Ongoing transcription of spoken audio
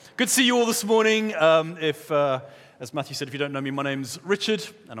Good to see you all this morning. As Matthew said, if you don't know me, my name's Richard,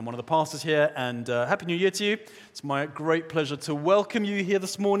 and I'm one of the pastors here, and Happy New Year to you. It's my great pleasure to welcome you here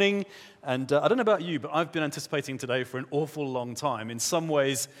this morning, and I don't know about you, but I've been anticipating today for an awful long time, in some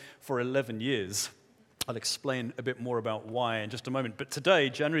ways for 11 years. I'll explain a bit more about why in just a moment, but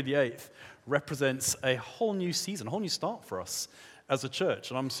today, January the 8th, represents a whole new season, a whole new start for us as a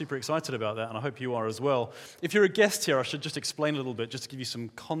church, and I'm super excited about that, and I hope you are as well. If you're a guest here, I should just explain a little bit, just to give you some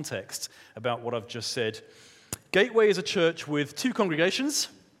context about what I've just said. Gateway is a church with two congregations.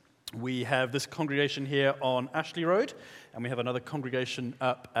 We have this congregation here on Ashley Road, and we have another congregation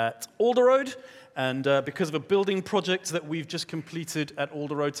up at Alder Road, and because of a building project that we've just completed at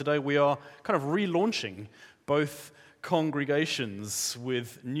Alder Road today, we are kind of relaunching both congregations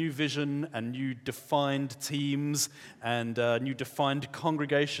with new vision and new defined teams and new defined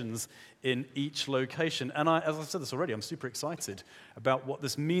congregations in each location. And as I've said this already, I'm super excited about what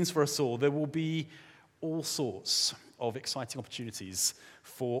this means for us all. There will be all sorts of exciting opportunities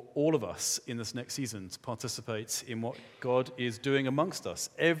for all of us in this next season to participate in what God is doing amongst us.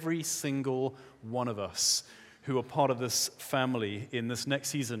 Every single one of us who are part of this family in this next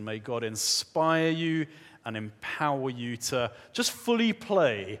season, may God inspire you and empower you to just fully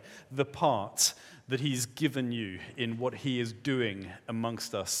play the part that He's given you in what He is doing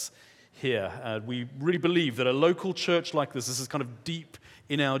amongst us here. We really believe that a local church like this is kind of deep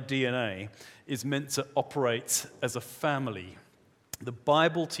in our DNA, is meant to operate as a family. The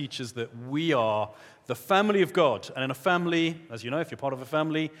Bible teaches that we are the family of God, and in a family, as you know, if you're part of a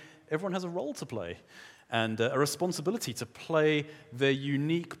family, everyone has a role to play and a responsibility to play their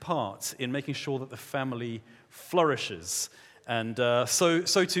unique part in making sure that the family flourishes. And so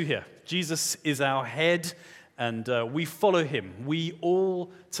too here. Jesus is our head, and we follow Him. We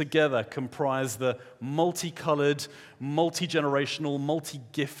all together comprise the multicolored, multi-generational,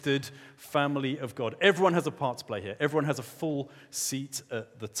 multi-gifted family of God. Everyone has a part to play here. Everyone has a full seat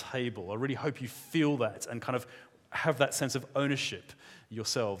at the table. I really hope you feel that and kind of have that sense of ownership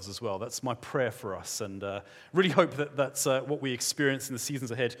yourselves as well. That's my prayer for us, and really hope that that's what we experience in the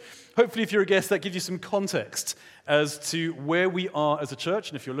seasons ahead. Hopefully, if you're a guest, that gives you some context as to where we are as a church,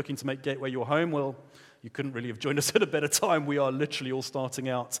 and if you're looking to make Gateway your home, well, you couldn't really have joined us at a better time. We are literally all starting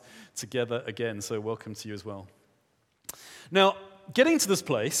out together again, so welcome to you as well. Now, getting to this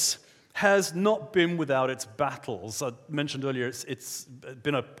place has not been without its battles. I mentioned earlier it's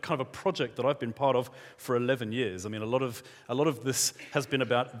been a kind of a project that I've been part of for 11 years. I mean, a lot of this has been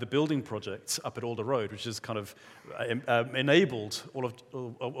about the building project up at Alder Road, which has kind of enabled all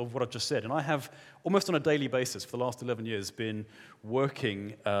of what I've just said. And I have, almost on a daily basis for the last 11 years, been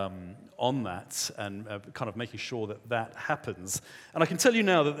working on that and kind of making sure that that happens. And I can tell you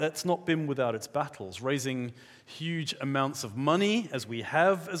now that that's not been without its battles. Raising huge amounts of money, as we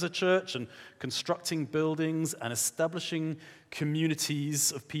have as a church, and constructing buildings and establishing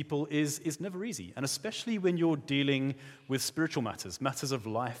communities of people is never easy. And especially when you're dealing with spiritual matters of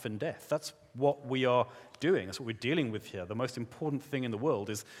life and death. That's what we are doing. That's what we're dealing with here. The most important thing in the world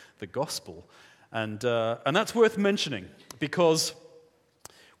is the gospel. And that's worth mentioning, because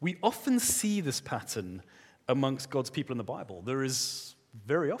we often see this pattern amongst God's people in the Bible. There is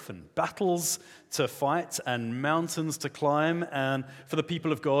very often battles to fight and mountains to climb, and for the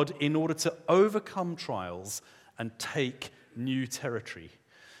people of God in order to overcome trials and take new territory.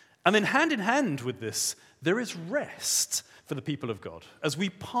 And then hand in hand with this, there is rest for the people of God as we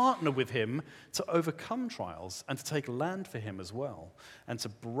partner with Him to overcome trials and to take land for Him as well, and to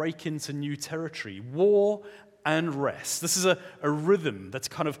break into new territory, war and rest. This is a rhythm that's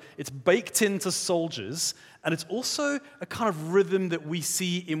it's baked into soldiers, and it's also a kind of rhythm that we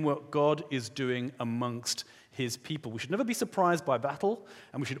see in what God is doing amongst His people. We should never be surprised by battle,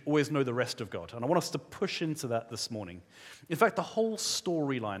 and we should always know the rest of God. And I want us to push into that this morning. In fact, the whole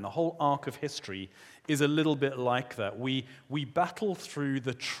storyline, the whole arc of history is a little bit like that. We battle through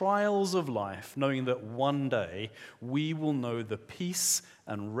the trials of life, knowing that one day we will know the peace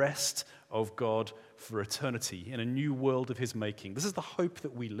and rest of God for eternity in a new world of His making. This is the hope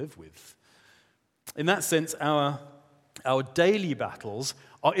that we live with. In that sense, our daily battles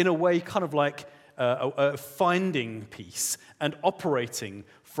are in a way kind of like finding peace and operating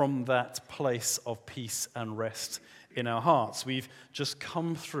from that place of peace and rest in our hearts. We've just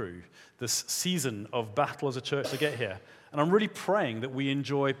come through this season of battle as a church to get here, and I'm really praying that we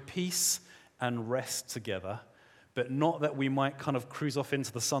enjoy peace and rest together, but not that we might kind of cruise off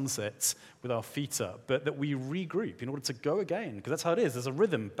into the sunset with our feet up, but that we regroup in order to go again, because that's how it is. There's a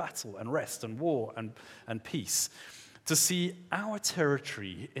rhythm, battle and rest and war and peace. To see our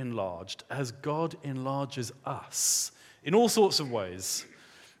territory enlarged as God enlarges us in all sorts of ways.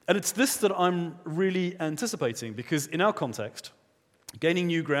 And it's this that I'm really anticipating, because in our context, gaining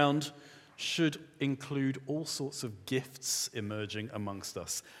new ground should include all sorts of gifts emerging amongst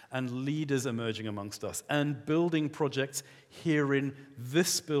us, and leaders emerging amongst us, and building projects here in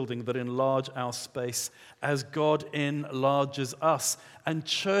this building that enlarge our space as God enlarges us, and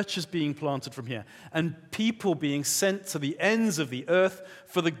churches being planted from here, and people being sent to the ends of the earth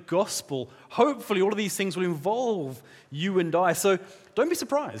for the gospel. Hopefully all of these things will involve you and I. So don't be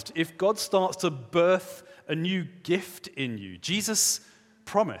surprised if God starts to birth a new gift in you. Jesus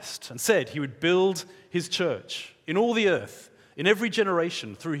promised and said he would build his church in all the earth, in every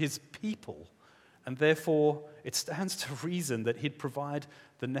generation, through his people. And therefore, it stands to reason that he'd provide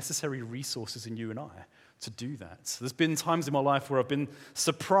the necessary resources in you and I to do that. There's been times in my life where I've been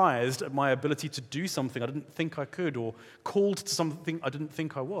surprised at my ability to do something I didn't think I could, or called to something I didn't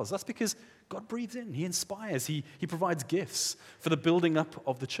think I was. That's because God breathes in, he inspires, he provides gifts for the building up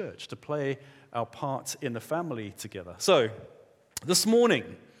of the church, to play our part in the family together. So, this morning,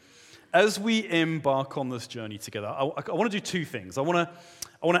 as we embark on this journey together, I want to do two things. I want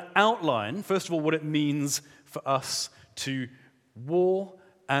to outline, first of all, what it means for us to war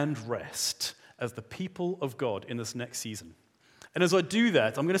and rest as the people of God in this next season. And as I do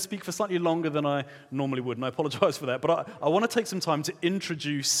that, I'm going to speak for slightly longer than I normally would, and I apologize for that, but I want to take some time to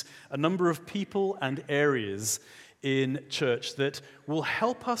introduce a number of people and areas in church that will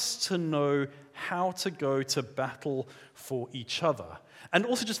help us to know how to go to battle for each other, and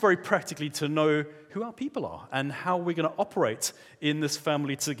also just very practically to know who our people are and how we're going to operate in this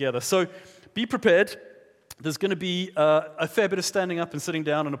family together. So be prepared. There's going to be a fair bit of standing up and sitting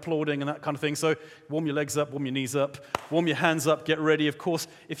down and applauding and that kind of thing. So warm your legs up, warm your knees up, warm your hands up, get ready. Of course,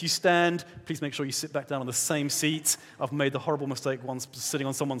 if you stand, please make sure you sit back down on the same seat. I've made the horrible mistake once sitting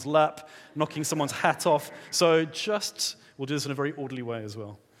on someone's lap, knocking someone's hat off. So we'll do this in a very orderly way as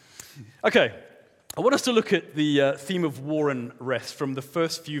well. Okay, I want us to look at the theme of war and rest from the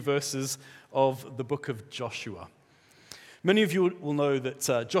first few verses of the book of Joshua. Many of you will know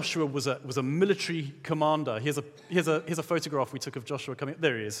that Joshua was a military commander. Here's a photograph we took of Joshua coming up.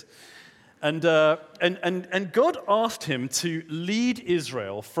 There he is. And God asked him to lead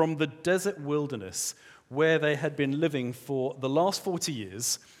Israel from the desert wilderness where they had been living for the last 40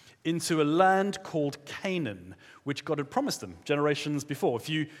 years into a land called Canaan, which God had promised them generations before.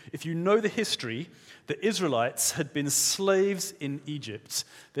 If you know the history, the Israelites had been slaves in Egypt.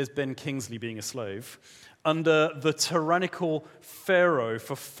 There's Ben Kingsley being a slave, under the tyrannical Pharaoh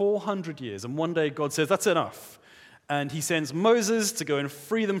for 400 years. And one day God says, that's enough. And he sends Moses to go and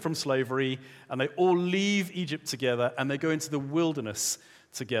free them from slavery, and they all leave Egypt together, and they go into the wilderness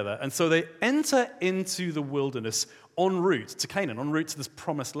together. And so they enter into the wilderness en route to Canaan, en route to this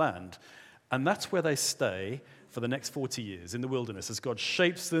promised land. And that's where they stay for the next 40 years, in the wilderness, as God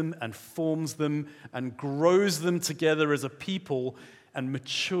shapes them and forms them and grows them together as a people and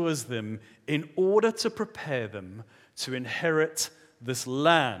matures them in order to prepare them to inherit this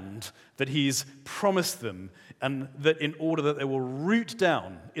land that he's promised them, and that in order that they will root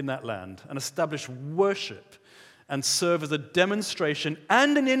down in that land and establish worship and serve as a demonstration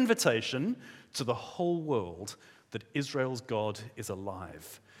and an invitation to the whole world that Israel's God is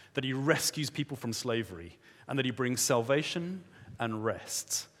alive, that he rescues people from slavery, and that he brings salvation and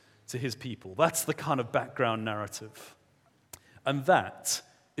rest to his people. That's the kind of background narrative. And that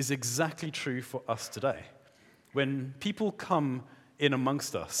is exactly true for us today. When people come in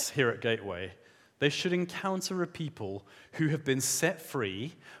amongst us here at Gateway, they should encounter a people who have been set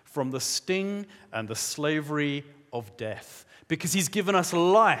free from the sting and the slavery of death, because he's given us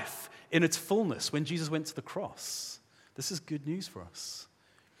life in its fullness when Jesus went to the cross. This is good news for us.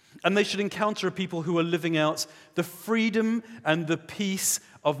 And they should encounter a people who are living out the freedom and the peace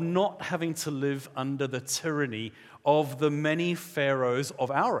of not having to live under the tyranny of the many pharaohs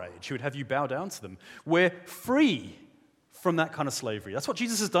of our age who would have you bow down to them. We're free from that kind of slavery. That's what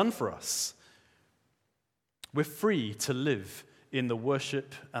Jesus has done for us. We're free to live in the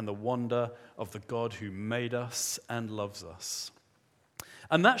worship and the wonder of the God who made us and loves us.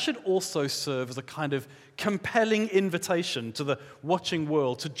 And that should also serve as a kind of compelling invitation to the watching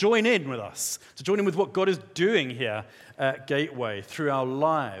world to join in with us, to join in with what God is doing here at Gateway through our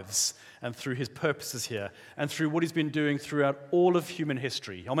lives and through his purposes here and through what he's been doing throughout all of human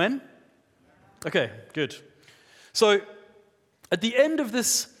history. Amen? Okay, good. So, at the end of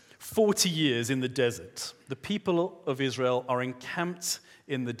this 40 years in the desert, the people of Israel are encamped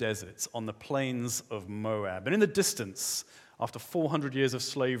in the desert on the plains of Moab. And in the distance, after 400 years of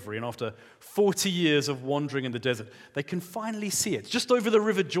slavery and after 40 years of wandering in the desert, they can finally see it. Just over the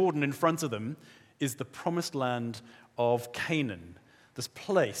river Jordan in front of them is the promised land of Canaan, this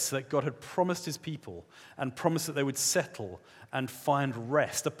place that God had promised his people and promised that they would settle and find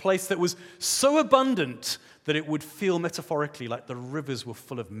rest, a place that was so abundant that it would feel metaphorically like the rivers were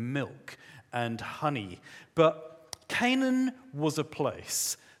full of milk and honey. But Canaan was a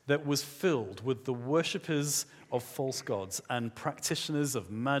place that was filled with the worshippers of false gods and practitioners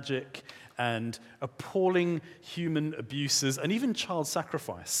of magic and appalling human abuses and even child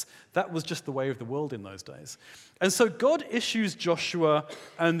sacrifice. That was just the way of the world in those days. And so God issues Joshua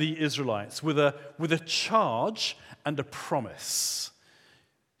and the Israelites with a charge and a promise.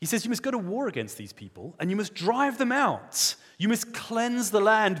 He says, you must go to war against these people and you must drive them out. You must cleanse the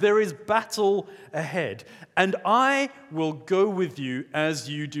land. There is battle ahead. And I will go with you as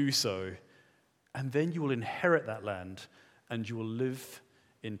you do so. And then you will inherit that land and you will live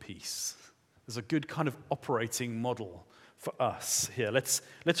in peace. There's a good kind of operating model for us here. Let's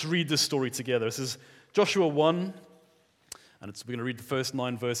read this story together. This is Joshua 1, and we're going to read the first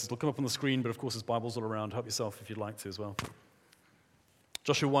 9 verses. It'll come up on the screen, but of course there's Bibles all around. Help yourself if you'd like to as well.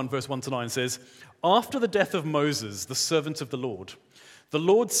 Joshua 1, verse 1 to 9 says, After the death of Moses, the servant of the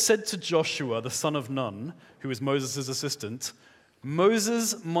Lord said to Joshua, the son of Nun, who is Moses' assistant,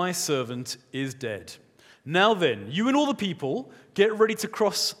 Moses, my servant, is dead. Now then, you and all the people, get ready to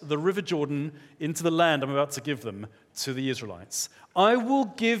cross the river Jordan into the land I'm about to give them to the Israelites. I will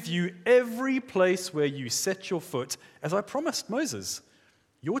give you every place where you set your foot, as I promised Moses.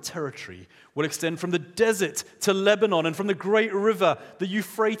 Your territory will extend from the desert to Lebanon and from the great river, the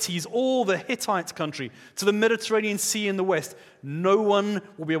Euphrates, all the Hittite country, to the Mediterranean Sea in the west. No one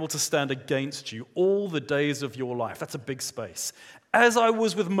will be able to stand against you all the days of your life. That's a big space. As I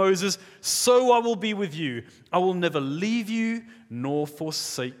was with Moses, so I will be with you. I will never leave you nor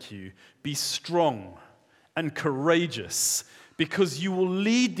forsake you. Be strong and courageous, because you will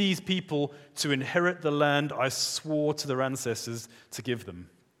lead these people to inherit the land I swore to their ancestors to give them.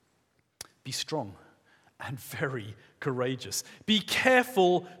 Be strong and very courageous. Be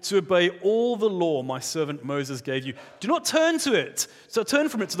careful to obey all the law my servant Moses gave you. Do not turn to it, so turn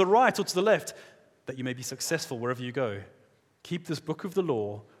from it to the right or to the left, that you may be successful wherever you go. Keep this book of the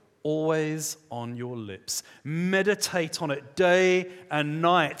law always on your lips. Meditate on it day and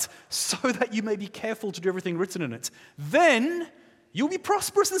night, so that you may be careful to do everything written in it. Then you'll be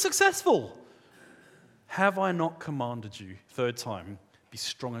prosperous and successful. Have I not commanded you, third time, be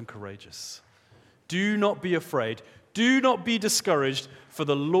strong and courageous? Do not be afraid. Do not be discouraged, for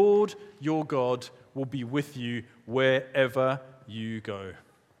the Lord your God will be with you wherever you go.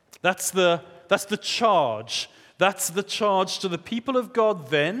 That's the charge. That's the charge to the people of God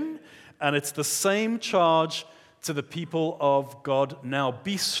then, and it's the same charge to the people of God now.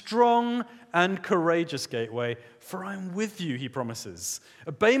 Be strong and courageous, Gateway, for I'm with you, he promises.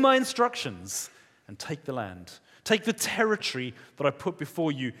 Obey my instructions and take the land. Take the territory that I put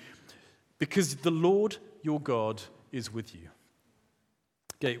before you, because the Lord your God is with you.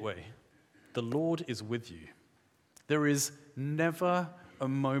 Gateway, the Lord is with you. There is never a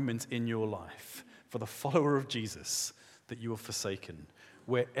moment in your life for the follower of Jesus that you are forsaken.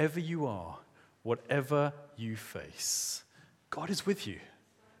 Wherever you are, whatever you face, God is with you.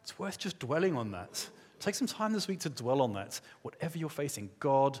 It's worth just dwelling on that. Take some time this week to dwell on that. Whatever you're facing,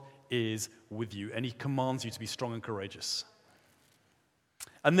 God is with you, and he commands you to be strong and courageous.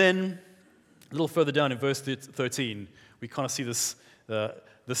 And then, a little further down in verse 13, we kind of see this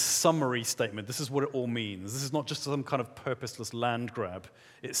the summary statement. This is what it all means. This is not just some kind of purposeless land grab.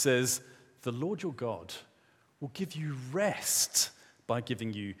 It says, the Lord your God will give you rest by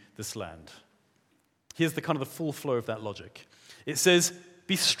giving you this land. Here's the kind of the full flow of that logic. It says,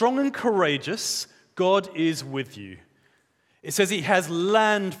 be strong and courageous. God is with you. It says he has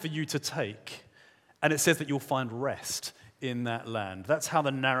land for you to take. And it says that you'll find rest in that land. That's how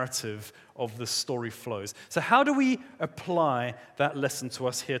the narrative of the story flows. So how do we apply that lesson to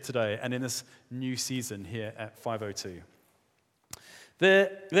us here today and in this new season here at 502? There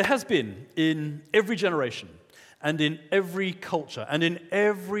has been in every generation and in every culture and in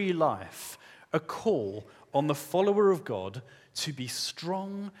every life a call on the follower of God to be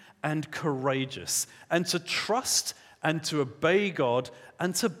strong and courageous and to trust and to obey God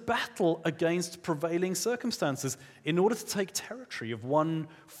and to battle against prevailing circumstances in order to take territory of one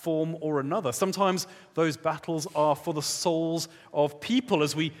form or another. Sometimes those battles are for the souls of people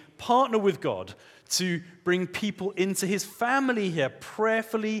as we partner with God to bring people into his family here,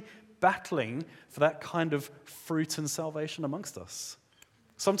 prayerfully battling for that kind of fruit and salvation amongst us.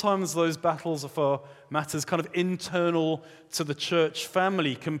 Sometimes those battles are for matters kind of internal to the church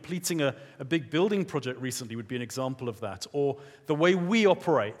family. Completing a big building project recently would be an example of that. Or the way we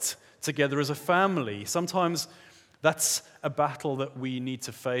operate together as a family. Sometimes That's a battle that we need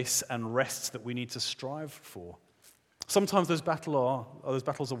to face and rest that we need to strive for. Sometimes those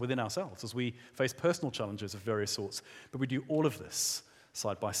battles are within ourselves as we face personal challenges of various sorts. But we do all of this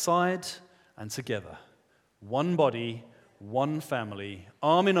side by side and together. One body, one family,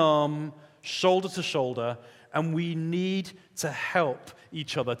 arm in arm, shoulder to shoulder, and we need to help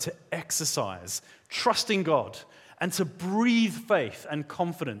each other to exercise trusting God and to breathe faith and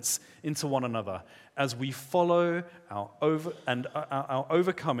confidence into one another as we follow our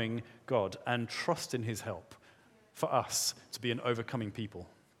overcoming God and trust in his help for us to be an overcoming people.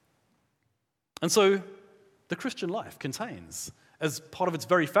 And so the Christian life contains, as part of its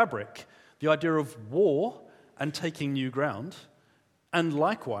very fabric, the idea of war and taking new ground. And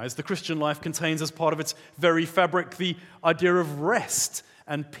likewise, the Christian life contains as part of its very fabric the idea of rest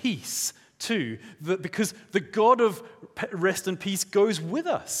and peace too, because the God of rest and peace goes with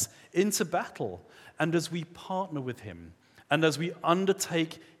us into battle. And as we partner with him, and as we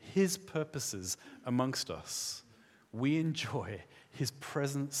undertake his purposes amongst us, we enjoy his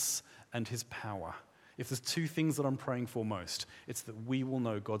presence and his power. If there's two things that I'm praying for most, it's that we will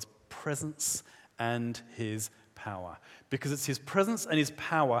know God's presence and his power. Because it's his presence and his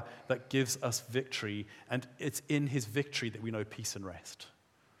power that gives us victory, and it's in his victory that we know peace and rest.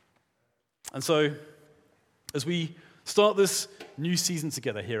 And so, as we start this new season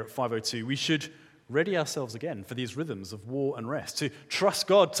together here at 502, we should ready ourselves again for these rhythms of war and rest, to trust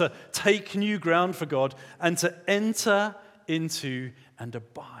God, to take new ground for God, and to enter into and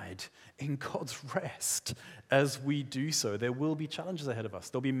abide in God's rest. As we do so, there will be challenges ahead of us.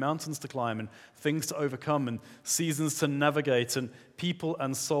 There'll be mountains to climb and things to overcome and seasons to navigate and people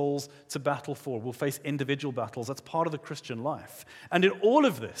and souls to battle for. We'll face individual battles. That's part of the Christian life. And in all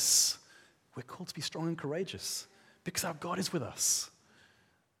of this, we're called to be strong and courageous because our God is with us.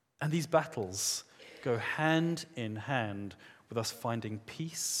 And these battles go hand in hand with us finding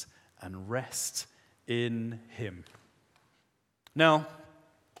peace and rest in him. Now,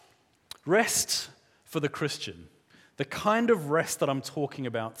 rest for the Christian, the kind of rest that I'm talking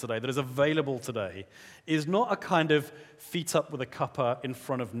about today, that is available today, is not a kind of feet up with a cuppa in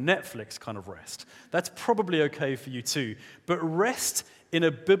front of Netflix kind of rest. That's probably okay for you too. But rest in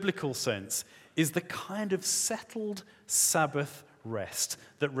a biblical sense is the kind of settled Sabbath rest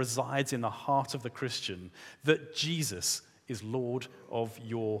that resides in the heart of the Christian, that Jesus is Lord of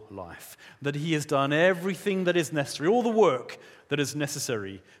your life, that he has done everything that is necessary, all the work that is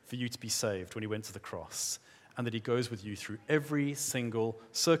necessary for you to be saved when he went to the cross, and that he goes with you through every single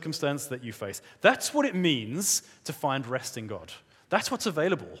circumstance that you face. That's what it means to find rest in God. That's what's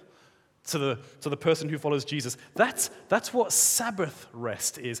available to the person who follows Jesus. That's what Sabbath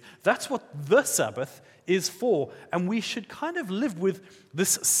rest is. That's what the Sabbath is for. And we should kind of live with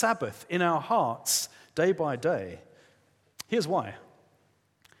this Sabbath in our hearts day by day. Here's why.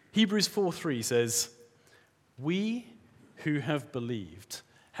 Hebrews 4:3 says, "We who have believed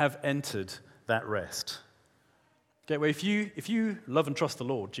have entered that rest." Gateway, if you love and trust the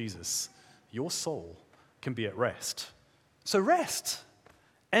Lord Jesus, your soul can be at rest. So rest.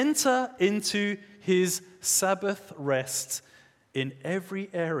 Enter into his Sabbath rest in every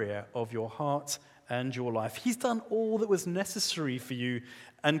area of your heart and your life. He's done all that was necessary for you,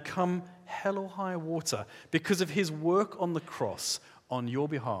 and come hell or high water, because of his work on the cross on your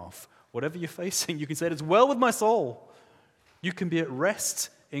behalf, whatever you're facing, you can say, "It's well with my soul." You can be at rest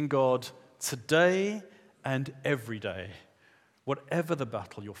in God today and every day, whatever the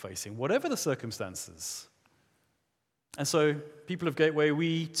battle you're facing, whatever the circumstances. And so, people of Gateway,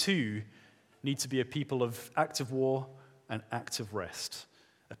 we too need to be a people of active war and active rest,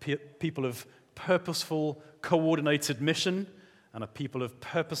 a people of purposeful, coordinated mission, and a people of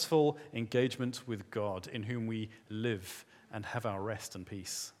purposeful engagement with God, in whom we live and have our rest and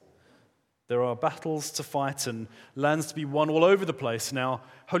peace. There are battles to fight and lands to be won all over the place. Now,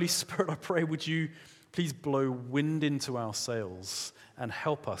 Holy Spirit, I pray, would you please blow wind into our sails and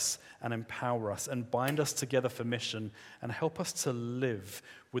help us and empower us and bind us together for mission and help us to live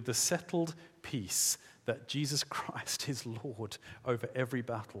with the settled peace that Jesus Christ is Lord over every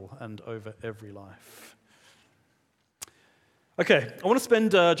battle and over every life. Okay, I want to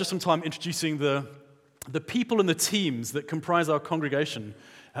spend just some time introducing the people and the teams that comprise our congregation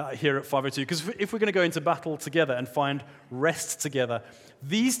here at 502, because if we're going to go into battle together and find rest together,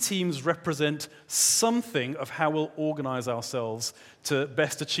 these teams represent something of how we'll organize ourselves to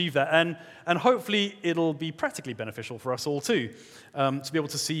best achieve that. And hopefully it'll be practically beneficial for us all too, to be able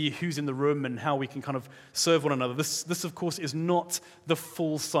to see who's in the room and how we can kind of serve one another. This of course, is not the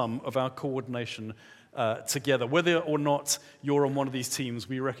full sum of our coordination together. Whether or not you're on one of these teams,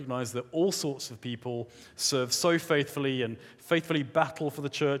 we recognize that all sorts of people serve so faithfully and faithfully battle for the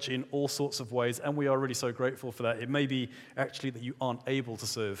church in all sorts of ways, and we are really so grateful for that. It may be actually that you aren't able to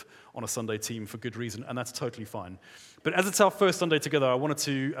serve on a Sunday team for good reason, and that's totally fine. But as it's our first Sunday together, I wanted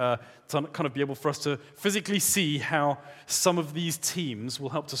to kind of be able for us to physically see how some of these teams will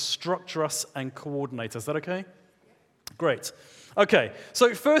help to structure us and coordinate us. Is that okay? Great. Okay,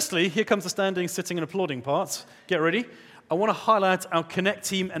 so firstly, here comes the standing, sitting, and applauding part. Get ready. I want to highlight our Connect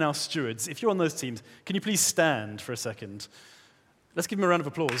team and our stewards. If you're on those teams, can you please stand for a second? Let's give them a round of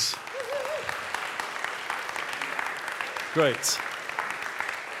applause. Great.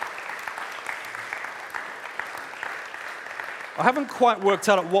 I haven't quite worked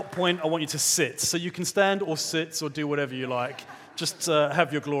out at what point I want you to sit, so you can stand or sit or do whatever you like. Just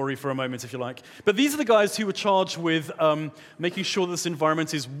have your glory for a moment, if you like. But these are the guys who were charged with making sure that this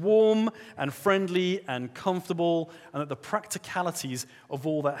environment is warm and friendly and comfortable, and that the practicalities of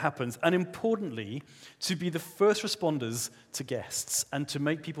all that happens. And importantly, to be the first responders to guests and to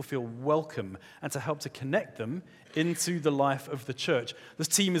make people feel welcome and to help to connect them into the life of the church. This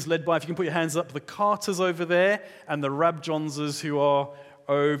team is led by, if you can put your hands up, the Carters over there and the Rabjonses who are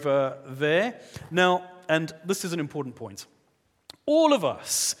over there. Now, and this is an important point. All of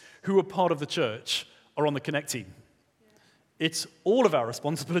us who are part of the church are on the Connect team. It's all of our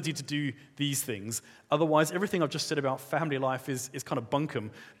responsibility to do these things. Otherwise, everything I've just said about family life is kind of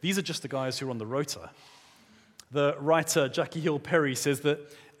bunkum. These are just the guys who are on the rota. The writer Jackie Hill Perry says that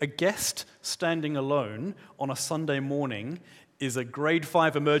a guest standing alone on a Sunday morning is a grade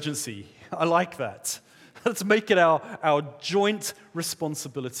 5 emergency. I like that. Let's make it our joint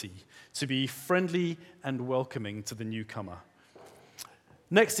responsibility to be friendly and welcoming to the newcomer.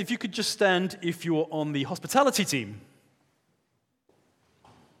 Next, if you could just stand if you're on the hospitality team.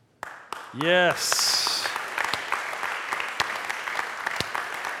 Yes.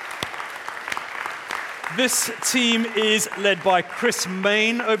 This team is led by Chris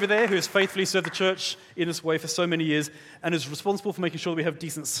Main over there, who has faithfully served the church in this way for so many years and is responsible for making sure that we have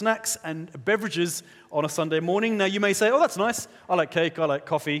decent snacks and beverages on a Sunday morning. Now, you may say, oh, that's nice. I like cake, I like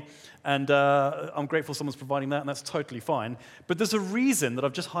coffee, and I'm grateful someone's providing that, and that's totally fine. But there's a reason that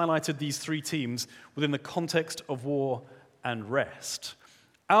I've just highlighted these three teams within the context of war and rest.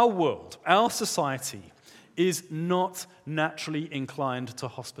 Our world, our society, is not naturally inclined to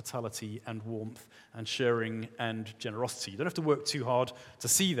hospitality and warmth and sharing and generosity. You don't have to work too hard to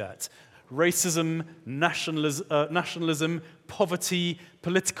see that. Racism, nationalism, poverty,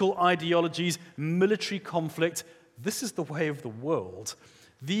 political ideologies, military conflict, this is the way of the world.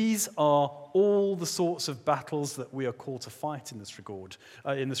 These are all the sorts of battles that we are called to fight in this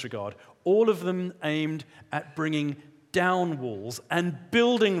regard. All of them aimed at bringing down walls and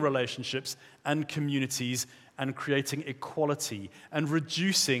building relationships and communities and creating equality and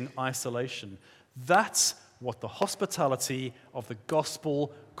reducing isolation. That's what the hospitality of the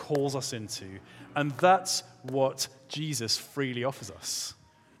gospel calls us into, and that's what Jesus freely offers us.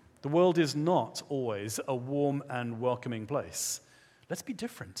 The world is not always a warm and welcoming place. Let's be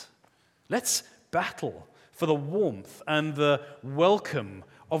different. Let's battle for the warmth and the welcome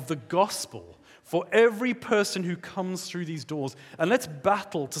of the gospel for every person who comes through these doors. And let's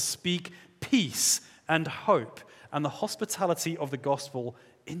battle to speak peace and hope and the hospitality of the gospel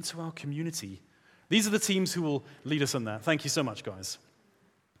into our community. These are the teams who will lead us in that. Thank you so much, guys.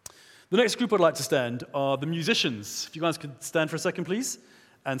 The next group I'd like to stand are the musicians. If you guys could stand for a second, please,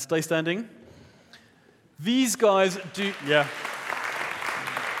 and stay standing. These guys do, yeah.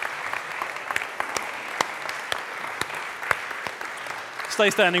 Stay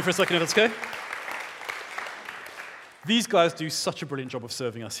standing for a second if that's okay. These guys do such a brilliant job of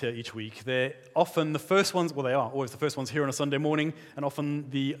serving us here each week. They're often the first ones, well, they are always the first ones here on a Sunday morning, and often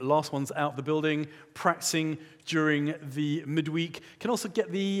the last ones out of the building, practicing during the midweek. Can also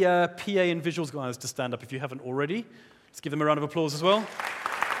get the PA and visuals guys to stand up if you haven't already. Let's give them a round of applause as well.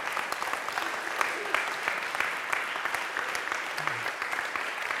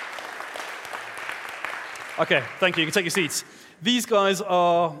 Okay, thank you. You can take your seats. These guys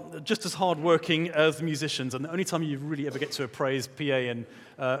are just as hardworking as the musicians, and the only time you really ever get to appraise PA and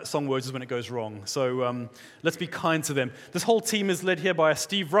song words is when it goes wrong. So let's be kind to them. This whole team is led here by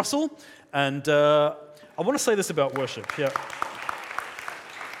Steve Russell, and I want to say this about worship. Yeah.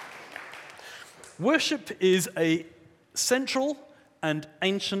 Worship is a central and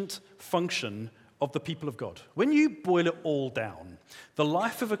ancient function of the people of God. When you boil it all down, the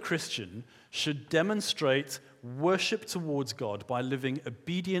life of a Christian should demonstrate worship towards God by living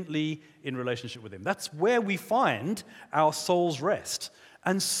obediently in relationship with Him. That's where we find our soul's rest.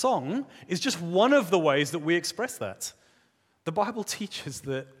 And song is just one of the ways that we express that. The Bible teaches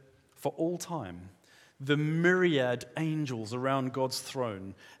that for all time, the myriad angels around God's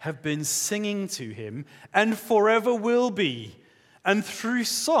throne have been singing to him and forever will be. And through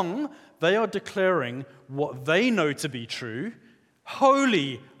song, they are declaring what they know to be true.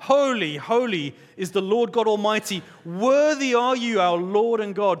 Holy, holy, holy is the Lord God Almighty. Worthy are you, our Lord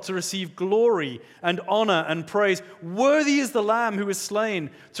and God, to receive glory and honor and praise. Worthy is the Lamb who was slain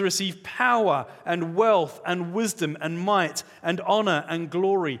to receive power and wealth and wisdom and might and honor and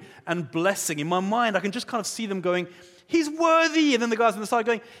glory and blessing. In my mind, I can just kind of see them going, he's worthy. And then the guys on the side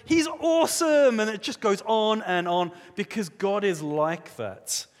going, he's awesome. And it just goes on because God is like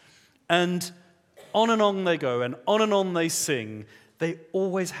that. And on they go, and on they sing. They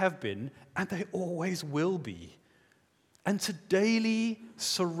always have been, and they always will be. And to daily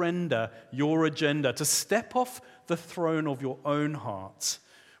surrender your agenda, to step off the throne of your own heart,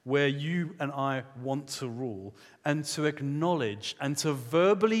 where you and I want to rule, and to acknowledge and to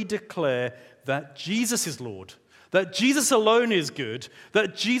verbally declare that Jesus is Lord, that Jesus alone is good,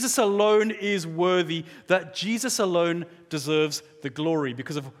 that Jesus alone is worthy, that Jesus alone deserves the glory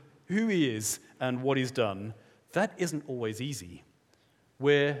because of who he is and what he's done. That isn't always easy.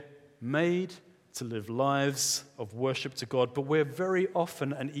 We're made to live lives of worship to God, but we're very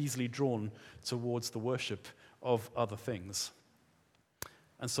often and easily drawn towards the worship of other things.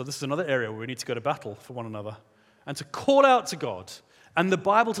 And so this is another area where we need to go to battle for one another and to call out to God. And the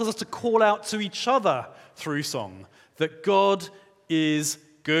Bible tells us to call out to each other through song, that God is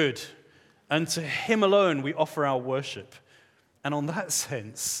good. And to him alone we offer our worship. And on that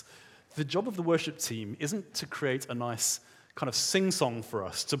sense, the job of the worship team isn't to create a nice kind of sing-song for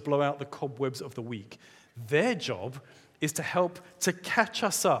us, to blow out the cobwebs of the week. Their job is to help to catch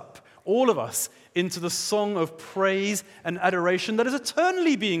us up, all of us, into the song of praise and adoration that is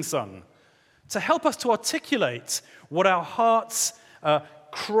eternally being sung, to help us to articulate what our hearts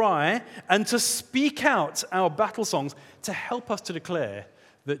cry and to speak out our battle songs, to help us to declare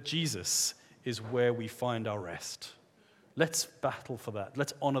that Jesus is where we find our rest. Let's battle for that.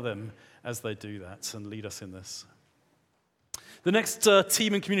 Let's honor them as they do that and lead us in this. The next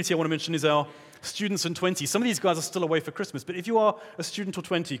team and community I want to mention is our students and 20s. Some of these guys are still away for Christmas, but if you are a student or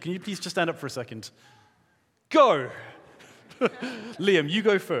 20, can you please just stand up for a second? Go! Liam, you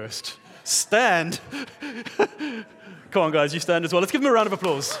go first. Stand. Come on, guys, you stand as well. Let's give them a round of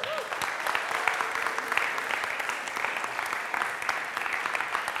applause.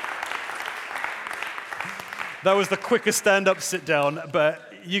 That was the quickest stand-up, sit-down,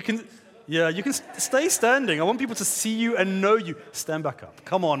 but you can stay standing. I want people to see you and know you. Stand back up.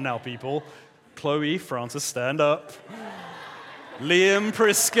 Come on now, people. Chloe, Francis, stand up. Liam,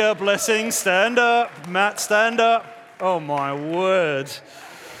 Priska, Blessing, stand up. Matt, stand up. Oh, my word.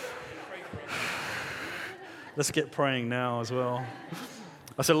 Let's get praying now as well.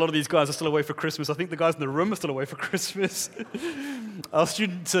 I said a lot of these guys are still away for Christmas. I think the guys in the room are still away for Christmas. Our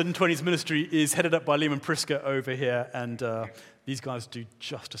Students and 20s ministry is headed up by Liam and Priska over here, and these guys do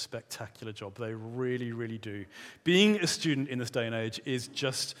just a spectacular job. They really, really do. Being a student in this day and age is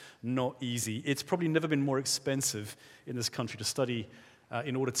just not easy. It's probably never been more expensive in this country to study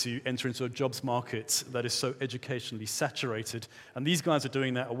in order to enter into a jobs market that is so educationally saturated. And these guys are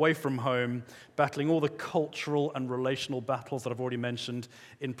doing that away from home, battling all the cultural and relational battles that I've already mentioned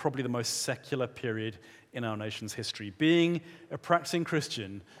in probably the most secular period in our nation's history. Being a practicing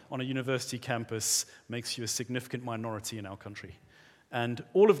Christian on a university campus makes you a significant minority in our country. And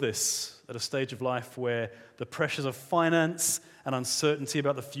all of this at a stage of life where the pressures of finance and uncertainty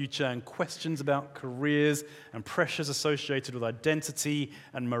about the future and questions about careers and pressures associated with identity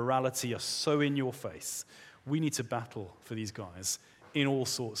and morality are so in your face. We need to battle for these guys in all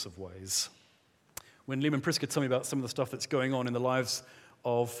sorts of ways. When Liam and Priska tell me about some of the stuff that's going on in the lives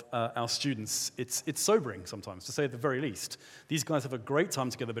of our students, it's sobering sometimes, to say at the very least. These guys have a great time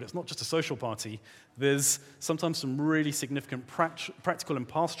together, but it's not just a social party. There's sometimes some really significant practical and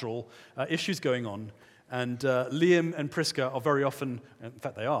pastoral issues going on. And Liam and Priska are very often, in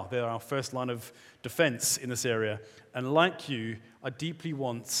fact they're our first line of defense in this area. And like you, I deeply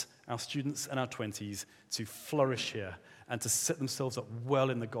want our students and our 20s to flourish here and to set themselves up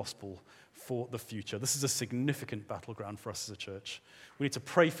well in the gospel for the future. This is a significant battleground for us as a church. We need to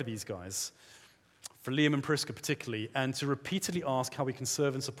pray for these guys, for Liam and Priska particularly, and to repeatedly ask how we can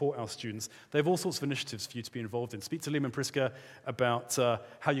serve and support our students. They have all sorts of initiatives for you to be involved in. Speak to Liam and Priska about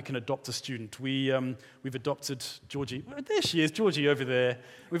how you can adopt a student. We've adopted Georgie. There she is, Georgie over there.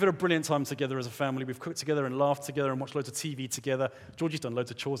 We've had a brilliant time together as a family. We've cooked together and laughed together and watched loads of TV together. Georgie's done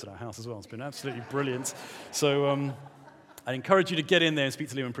loads of chores at our house as well. It's been absolutely brilliant. So, I encourage you to get in there and speak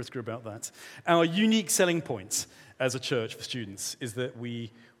to Liam and Priska about that. Our unique selling point as a church for students is that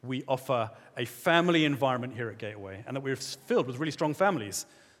we offer a family environment here at Gateway, and that we're filled with really strong families.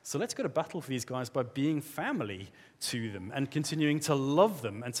 So let's go to battle for these guys by being family to them and continuing to love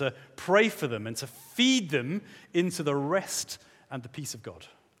them and to pray for them and to feed them into the rest and the peace of God.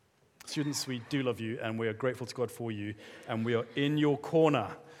 Students, we do love you, and we are grateful to God for you, and we are in your corner.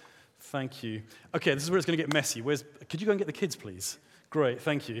 Thank you. Okay, this is where it's going to get messy. Could you go and get the kids, please? Great,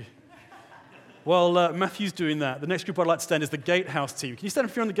 thank you. While Matthew's doing that, the next group I'd like to stand is the Gatehouse team. Can you stand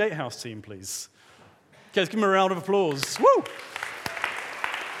if you're on the Gatehouse team, please? Okay, let's give them a round of applause. Woo!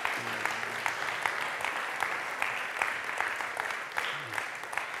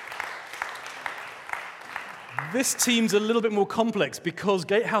 This team's a little bit more complex because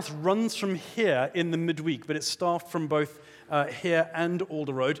Gatehouse runs from here in the midweek, but it's staffed from both here and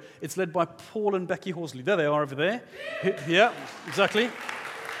Alder Road. It's led by Paul and Becky Horsley. There they are over there. Yeah, exactly.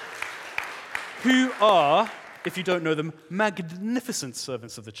 Who are, if you don't know them, magnificent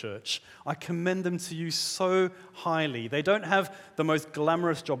servants of the church. I commend them to you so highly. They don't have the most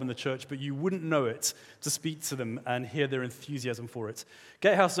glamorous job in the church, but you wouldn't know it to speak to them and hear their enthusiasm for it.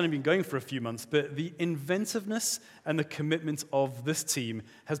 Gatehouse has only been going for a few months, but the inventiveness and the commitment of this team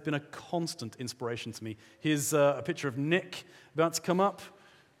has been a constant inspiration to me. Here's a picture of Nick about to come up.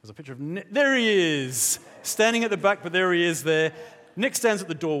 There's a picture of Nick. There he is, standing at the back, but there he is there. Nick stands at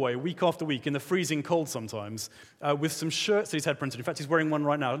the doorway week after week in the freezing cold sometimes with some shirts that he's had printed. In fact, he's wearing one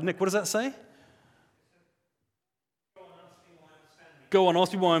right now. Nick, what does that say? Go on,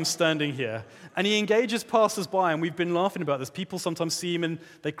 ask me why I'm standing here. And he engages passers-by, and we've been laughing about this. People sometimes see him and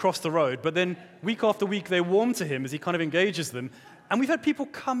they cross the road, but then week after week they warm to him as he kind of engages them. And we've had people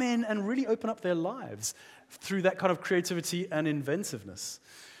come in and really open up their lives through that kind of creativity and inventiveness.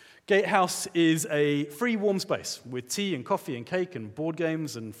 Gatehouse is a free, warm space with tea and coffee and cake and board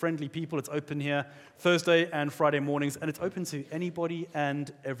games and friendly people. It's open here Thursday and Friday mornings, and it's open to anybody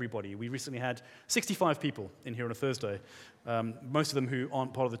and everybody. We recently had 65 people in here on a Thursday, most of them who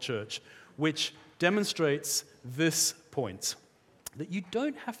aren't part of the church, which demonstrates this point, that you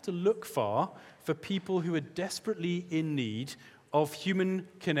don't have to look far for people who are desperately in need of human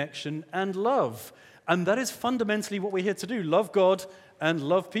connection and love. And that is fundamentally what we're here to do, love God and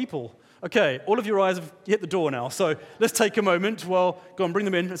love people. Okay, all of your eyes have hit the door now, so let's take a moment. Well, go on, bring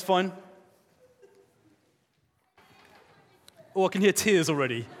them in, it's fine. Oh, I can hear tears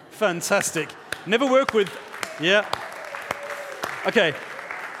already. Fantastic. Never work with, yeah. Okay.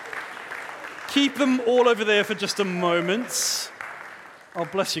 Keep them all over there for just a moment. Oh,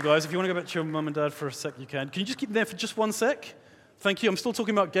 bless you guys. If you want to go back to your mum and dad for a sec, you can. Can you just keep them there for just one sec? Thank you. I'm still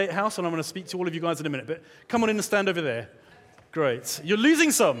talking about Gatehouse, and I'm going to speak to all of you guys in a minute, but come on in and stand over there. Great. You're losing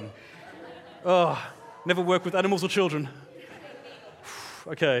some. Oh, never work with animals or children.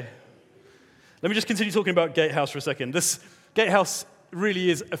 Okay. Let me just continue talking about Gatehouse for a second. This Gatehouse really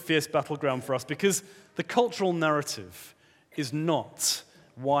is a fierce battleground for us because the cultural narrative is not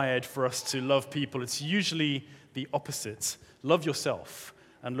wired for us to love people. It's usually the opposite. Love yourself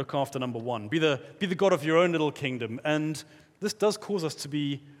and look after number one. Be the God of your own little kingdom. And this does cause us to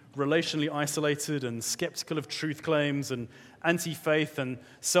be relationally isolated and skeptical of truth claims and anti-faith and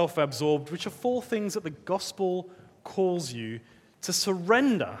self-absorbed, which are four things that the gospel calls you to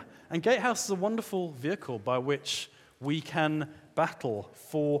surrender. And Gatehouse is a wonderful vehicle by which we can battle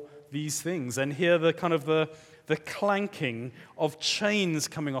for these things and hear the kind of the clanking of chains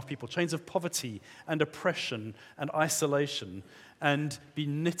coming off people, chains of poverty and oppression and isolation, and be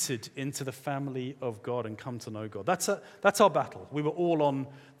knitted into the family of God and come to know God. That's our battle. We were all on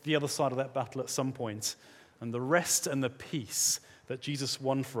the other side of that battle at some point, and the rest and the peace that Jesus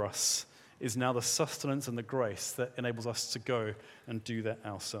won for us is now the sustenance and the grace that enables us to go and do that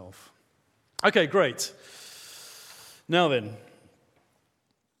ourselves. Okay, great. Now then,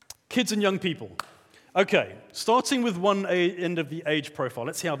 kids and young people. Okay, starting with one end of the age profile.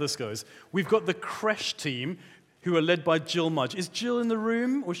 Let's see how this goes. We've got the creche team, who are led by Jill Mudge. Is Jill in the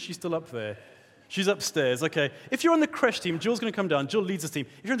room, or is she still up there? She's upstairs, okay. If you're on the creche team, Jill's going to come down. Jill leads this team.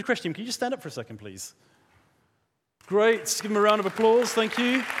 If you're on the creche team, can you just stand up for a second, please? Great, let's give them a round of applause, thank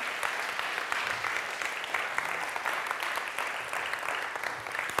you.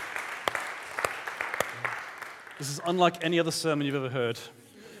 This is unlike any other sermon you've ever heard.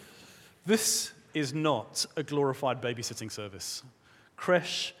 This is not a glorified babysitting service.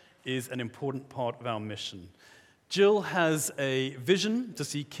 Creche is an important part of our mission. Jill has a vision to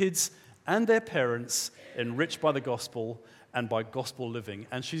see kids and their parents enriched by the gospel and by gospel living,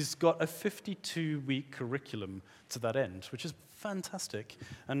 and she's got a 52-week curriculum to that end, which is fantastic.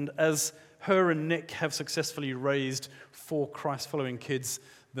 And as her and Nick have successfully raised 4 Christ-following kids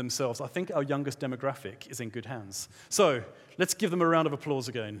themselves, I think our youngest demographic is in good hands. So let's give them a round of applause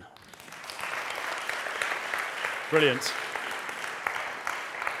again. Brilliant.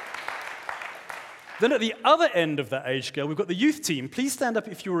 Then at the other end of that age scale, we've got the youth team. Please stand up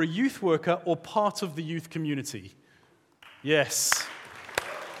if you're a youth worker or part of the youth community. Yes.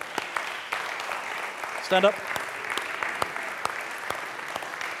 Stand up.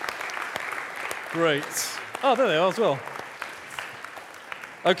 Great. Oh, there they are as well.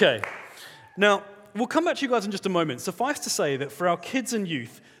 Okay. Now, we'll come back to you guys in just a moment. Suffice to say that for our kids and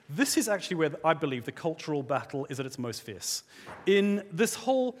youth, this is actually where I believe the cultural battle is at its most fierce. In this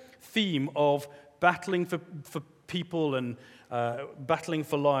whole theme of battling for people and battling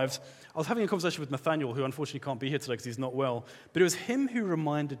for lives, I was having a conversation with Nathaniel, who unfortunately can't be here today because he's not well, but it was him who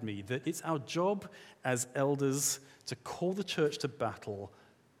reminded me that it's our job as elders to call the church to battle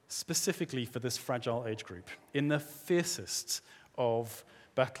specifically for this fragile age group in the fiercest of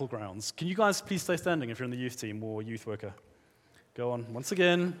battlegrounds. Can you guys please stay standing if you're in the youth team or youth worker? Go on, once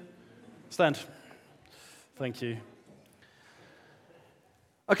again. Stand. Thank you.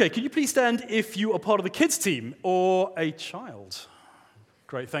 Okay, can you please stand if you are part of the kids team or a child?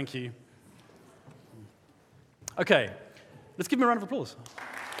 Great, thank you. Okay, let's give them a round of applause.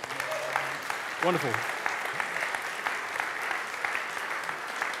 Wonderful.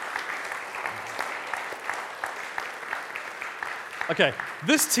 Okay,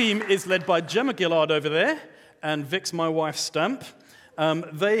 this team is led by Gemma Gillard over there, and Vix, my wife, Stamp.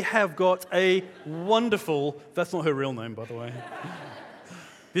 They have got a wonderful, that's not her real name, by the way.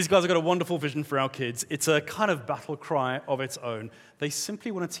 These guys have got a wonderful vision for our kids. It's a kind of battle cry of its own. They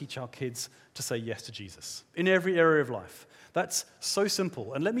simply want to teach our kids to say yes to Jesus in every area of life. That's so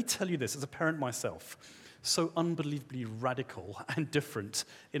simple. And let me tell you this, as a parent myself, so unbelievably radical and different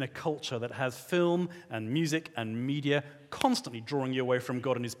in a culture that has film and music and media constantly drawing you away from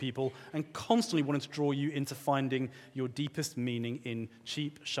God and his people and constantly wanting to draw you into finding your deepest meaning in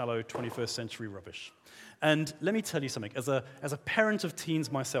cheap, shallow 21st century rubbish. And let me tell you something, as a parent of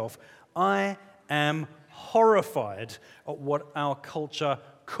teens myself, I am horrified at what our culture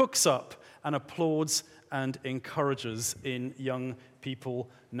cooks up and applauds and encourages in young people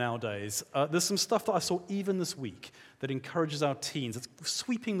nowadays. There's some stuff that I saw even this week that encourages our teens. It's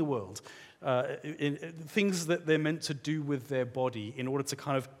sweeping the world. In things that they're meant to do with their body in order to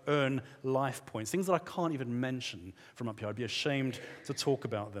kind of earn life points. Things that I can't even mention from up here. I'd be ashamed to talk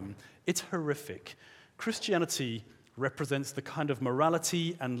about them. It's horrific. Christianity represents the kind of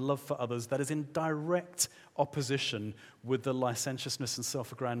morality and love for others that is in direct opposition with the licentiousness and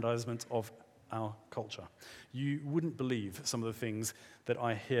self-aggrandizement of our culture. You wouldn't believe some of the things that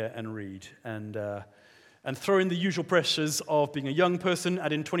I hear and read. And throw in the usual pressures of being a young person,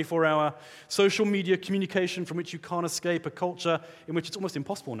 add in 24-hour social media communication from which you can't escape, a culture in which it's almost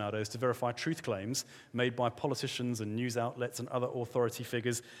impossible nowadays to verify truth claims made by politicians and news outlets and other authority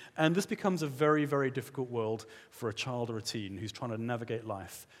figures. And this becomes a very, very difficult world for a child or a teen who's trying to navigate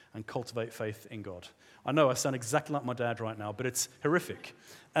life and cultivate faith in God. I know I sound exactly like my dad right now, but it's horrific.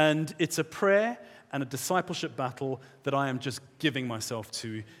 And it's a prayer and a discipleship battle that I am just giving myself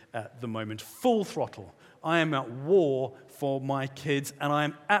to at the moment. Full throttle. I am at war for my kids, and I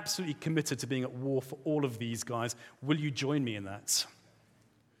am absolutely committed to being at war for all of these guys. Will you join me in that?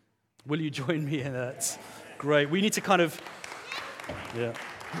 Will you join me in that? Great. We need to kind of, yeah.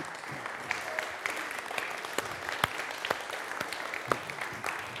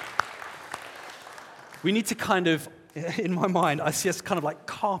 We need to kind of, in my mind, I see us kind of like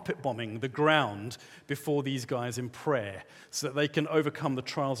carpet bombing the ground before these guys in prayer so that they can overcome the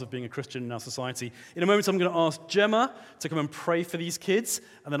trials of being a Christian in our society. In a moment, I'm going to ask Gemma to come and pray for these kids,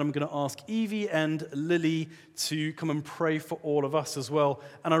 and then I'm going to ask Evie and Lily to come and pray for all of us as well.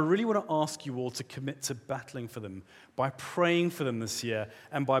 And I really want to ask you all to commit to battling for them by praying for them this year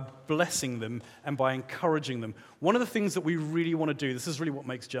and by blessing them and by encouraging them. One of the things that we really want to do, this is really what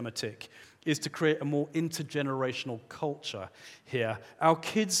makes Gemma tick, is to create a more intergenerational culture here. Our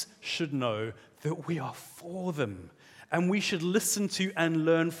kids should know that we are for them, and we should listen to and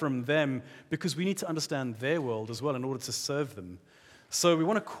learn from them because we need to understand their world as well in order to serve them. So we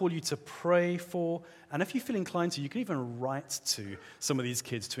want to call you to pray for, and if you feel inclined to, you can even write to some of these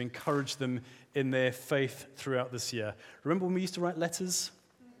kids to encourage them in their faith throughout this year. Remember when we used to write letters?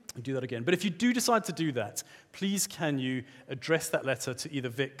 We do that again. But if you do decide to do that, please can you address that letter to either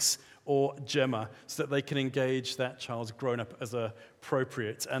Vix or Gemma so that they can engage that child's grown up as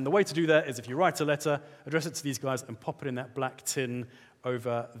appropriate. And the way to do that is if you write a letter, address it to these guys and pop it in that black tin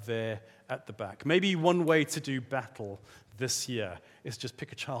over there at the back. Maybe one way to do battle this year is just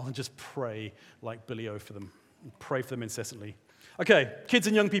pick a child and just pray like Billy O for them. Pray for them incessantly. Okay, kids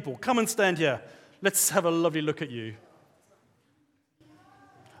and young people, come and stand here. Let's have a lovely look at you.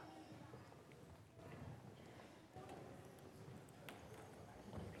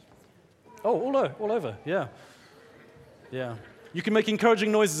 Oh, all over, yeah. Yeah. You can make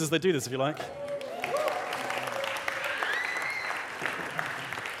encouraging noises as they do this if you like.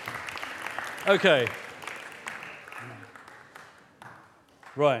 Okay.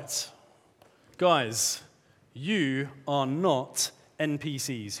 Right. Guys, you are not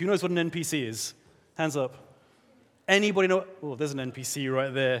NPCs. Who knows what an NPC is? Hands up. Anybody know? Oh, there's an NPC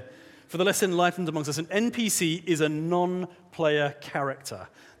right there. For the less enlightened amongst us, an NPC is a non-player character.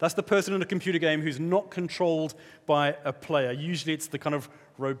 That's the person in a computer game who's not controlled by a player. Usually it's the kind of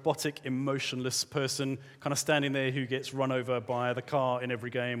robotic, emotionless person kind of standing there who gets run over by the car in every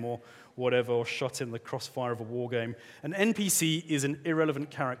game or whatever, or shot in the crossfire of a war game. An NPC is an irrelevant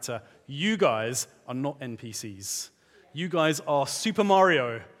character. You guys are not NPCs. You guys are Super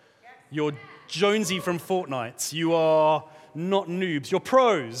Mario. You're Jonesy from Fortnite. You are not noobs. You're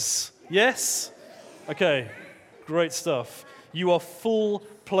pros. Yes? Okay, great stuff. You are full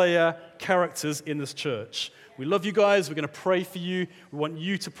player characters in this church. We love you guys. We're going to pray for you. We want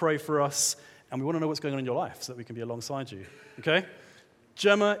you to pray for us. And we want to know what's going on in your life so that we can be alongside you. Okay?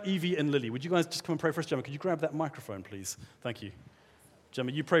 Gemma, Evie, and Lily, would you guys just come and pray for us? Gemma, could you grab that microphone, please? Thank you.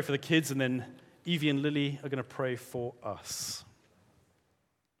 Gemma, you pray for the kids, and then Evie and Lily are going to pray for us.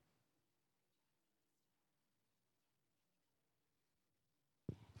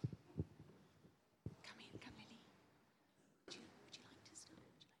 Come, Lily. Would you like to start?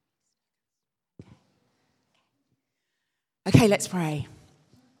 Okay, let's pray.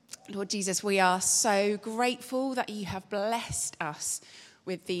 Lord Jesus, we are so grateful that you have blessed us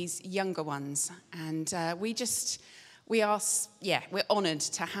with these younger ones. And we're honored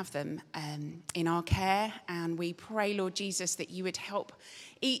to have them in our care. And we pray, Lord Jesus, that you would help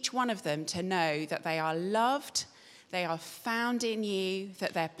each one of them to know that they are loved, they are found in you,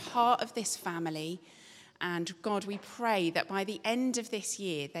 that they're part of this family. And God, we pray that by the end of this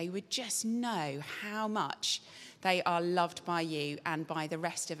year, they would just know how much they are loved by you and by the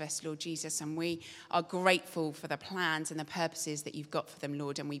rest of us, Lord Jesus. And we are grateful for the plans and the purposes that you've got for them,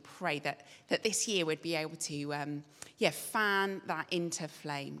 Lord. And we pray that this year would be able to, fan that into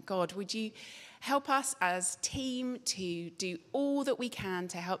flame. God, would you help us as a team to do all that we can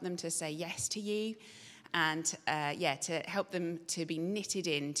to help them to say yes to you and, to help them to be knitted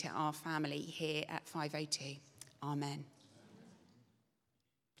into our family here at 502. Amen.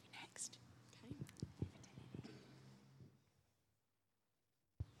 Next.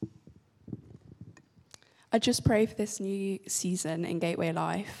 I just pray for this new season in Gateway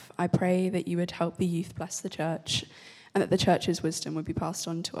Life. I pray that you would help the youth bless the church and that the church's wisdom would be passed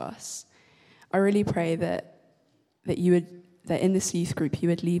on to us. I really pray that in this youth group we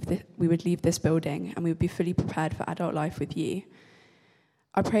would leave this building and we would be fully prepared for adult life with you.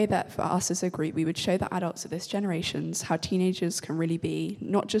 I pray that for us as a group we would show the adults of this generation how teenagers can really be,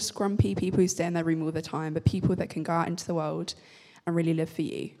 not just grumpy people who stay in their room all the time, but people that can go out into the world and really live for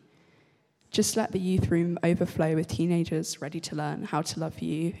you. Just let the youth room overflow with teenagers ready to learn how to love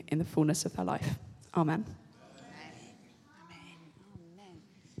you in the fullness of their life. Amen. Amen.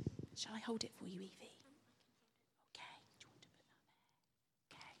 Shall I hold it for you, Evie? Okay. Do you want to put that there?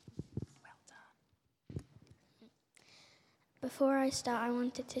 Okay. Well done. Before I start, I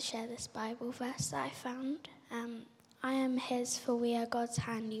wanted to share this Bible verse that I found. I am his, for we are God's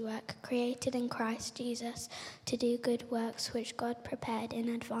handiwork, created in Christ Jesus to do good works which God prepared in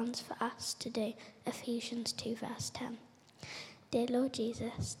advance for us to do. Ephesians 2 verse 10. Dear Lord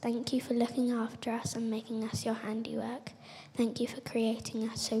Jesus, thank you for looking after us and making us your handiwork. Thank you for creating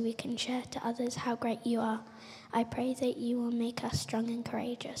us so we can share to others how great you are. I pray that you will make us strong and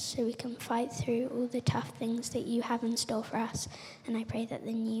courageous so we can fight through all the tough things that you have in store for us. And I pray that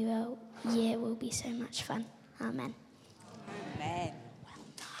the new year will be so much fun. Amen. Amen. Well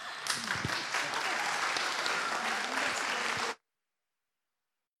done.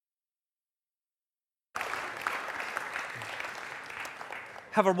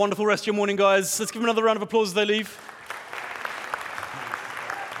 Have a wonderful rest of your morning, guys. Let's give them another round of applause as they leave.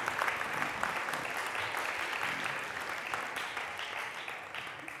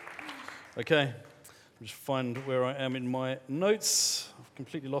 Okay, I'll just find where I am in my notes. I've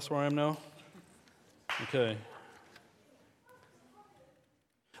completely lost where I am now.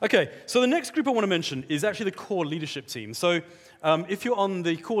 Okay, so the next group I want to mention is actually the core leadership team. So if you're on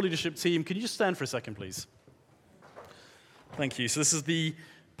the core leadership team, can you just stand for a second, please? Thank you. So this is the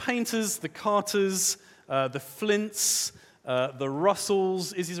Painters, the Carters, the Flints, the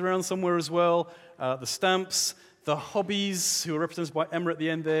Russells. Izzy's around somewhere as well. The Stamps, the Hobbies, who are represented by Emma at the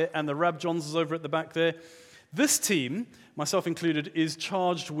end there, and the Rab Johnsons over at the back there. This team, myself included, is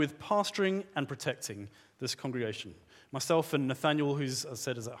charged with pastoring and protecting this congregation. Myself and Nathaniel, who's, as I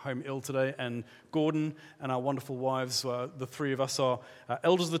said, is at home ill today, and Gordon and our wonderful wives, the three of us are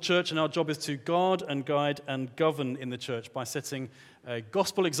elders of the church, and our job is to guard and guide and govern in the church by setting a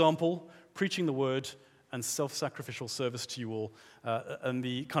gospel example, preaching the word, and self-sacrificial service to you all. And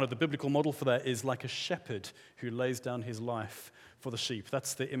the kind of the biblical model for that is like a shepherd who lays down his life for the sheep.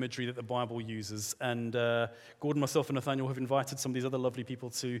 That's the imagery that the Bible uses. And Gordon, myself, and Nathaniel have invited some of these other lovely people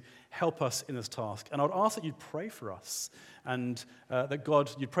to help us in this task. And I would ask that you'd pray for us and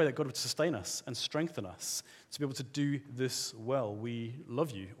you'd pray that God would sustain us and strengthen us to be able to do this well. We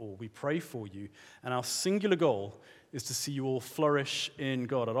love you, or we pray for you. And our singular goal is to see you all flourish in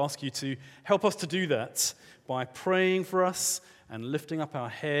God. I'd ask you to help us to do that by praying for us and lifting up our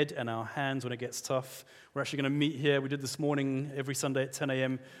head and our hands when it gets tough. We're actually going to meet here. We did this morning, every Sunday at 10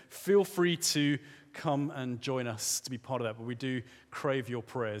 a.m. Feel free to come and join us to be part of that, but we do crave your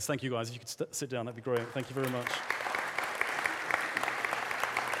prayers. Thank you, guys. If you could sit down, that'd be great. Thank you very much.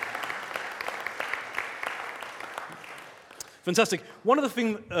 Fantastic. One of the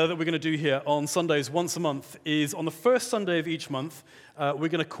things that we're going to do here on Sundays once a month is on the first Sunday of each month, we're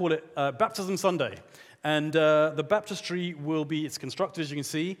going to call it Baptism Sunday. And the baptistry it's constructed, as you can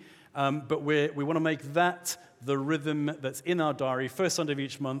see, but we want to make that the rhythm that's in our diary, first Sunday of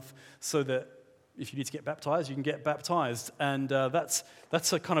each month, so that if you need to get baptized, you can get baptized. And that's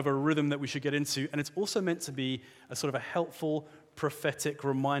a kind of a rhythm that we should get into. And it's also meant to be a sort of a helpful, prophetic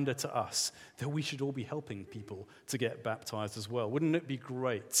reminder to us that we should all be helping people to get baptized as well. Wouldn't it be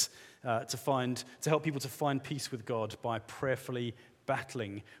great to help people to find peace with God by prayerfully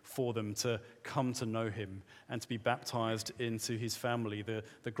battling for them to come to know him and to be baptized into his family?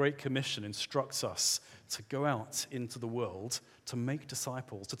 The Great Commission instructs us to go out into the world to make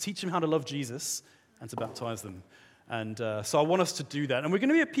disciples, to teach them how to love Jesus and to baptize them. And so I want us to do that. And we're going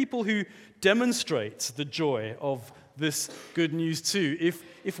to be a people who demonstrate the joy of this good news too.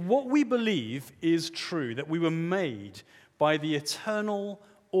 If what we believe is true, that we were made by the eternal,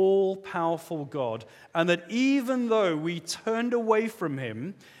 all-powerful God, and that even though we turned away from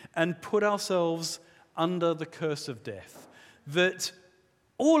him and put ourselves under the curse of death, that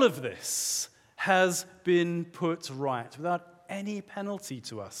all of this has been put right without any penalty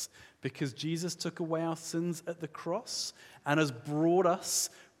to us, because Jesus took away our sins at the cross and has brought us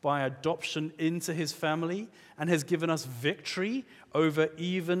by adoption into his family and has given us victory over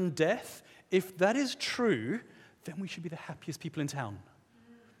even death. If that is true, then we should be the happiest people in town.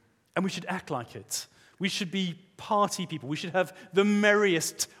 And we should act like it. We should be party people. We should have the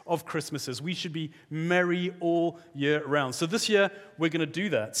merriest of Christmases. We should be merry all year round. So this year, we're going to do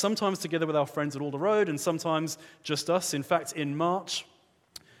that, sometimes together with our friends at Alder Road and sometimes just us. In fact, in March,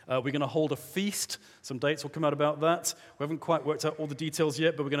 we're going to hold a feast. Some dates will come out about that. We haven't quite worked out all the details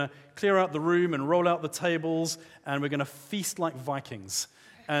yet, but we're going to clear out the room and roll out the tables, and we're going to feast like Vikings.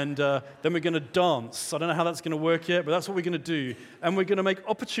 And then we're going to dance. I don't know how that's going to work yet, but that's what we're going to do. And we're going to make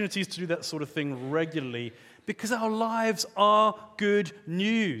opportunities to do that sort of thing regularly, because our lives are good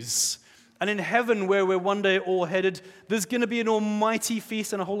news. And in heaven, where we're one day all headed, there's going to be an almighty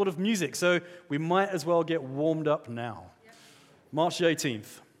feast and a whole lot of music. So we might as well get warmed up now. March the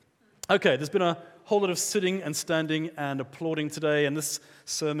 18th. Okay, there's been a whole lot of sitting and standing and applauding today, and this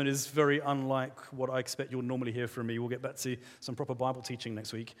sermon is very unlike what I expect you'll normally hear from me. We'll get back to some proper Bible teaching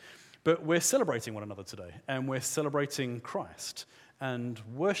next week. But we're celebrating one another today, and we're celebrating Christ, and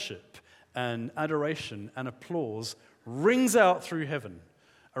worship and adoration and applause rings out through heaven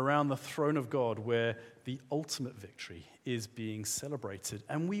around the throne of God, where the ultimate victory is being celebrated,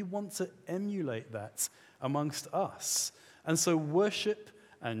 and we want to emulate that amongst us. And so worship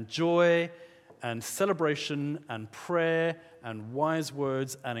and joy and celebration and prayer and wise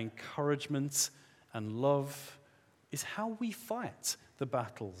words and encouragement and love is how we fight the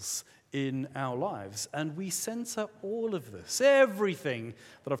battles in our lives. And we center all of this, everything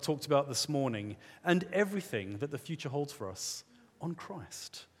that I've talked about this morning and everything that the future holds for us, on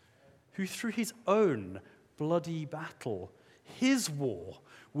Christ, who through his own bloody battle, his war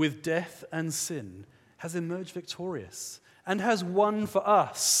with death and sin, has emerged victorious and has won for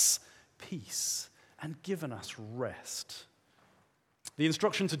us peace and given us rest. The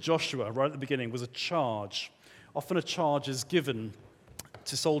instruction to Joshua right at the beginning was a charge. Often a charge is given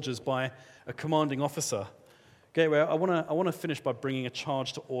to soldiers by a commanding officer. Gateway, I want to finish by bringing a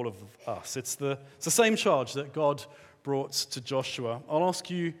charge to all of us. It's the same charge that God brought to Joshua. I'll ask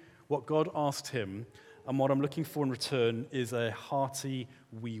you what God asked him, and what I'm looking for in return is a hearty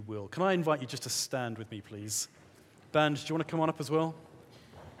 "we will." Can I invite you just to stand with me, please? Band, do you want to come on up as well?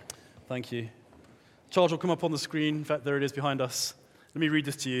 Thank you. Charge will come up on the screen. In fact, there it is behind us. Let me read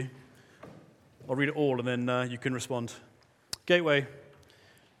this to you. I'll read it all, and then you can respond. Gateway,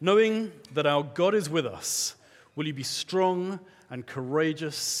 knowing that our God is with us, will you be strong and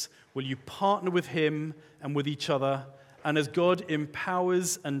courageous? Will you partner with him and with each other? And as God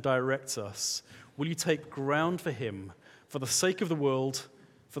empowers and directs us, will you take ground for him for the sake of the world,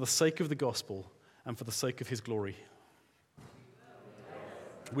 for the sake of the gospel, and for the sake of his glory?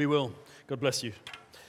 We will. God bless you.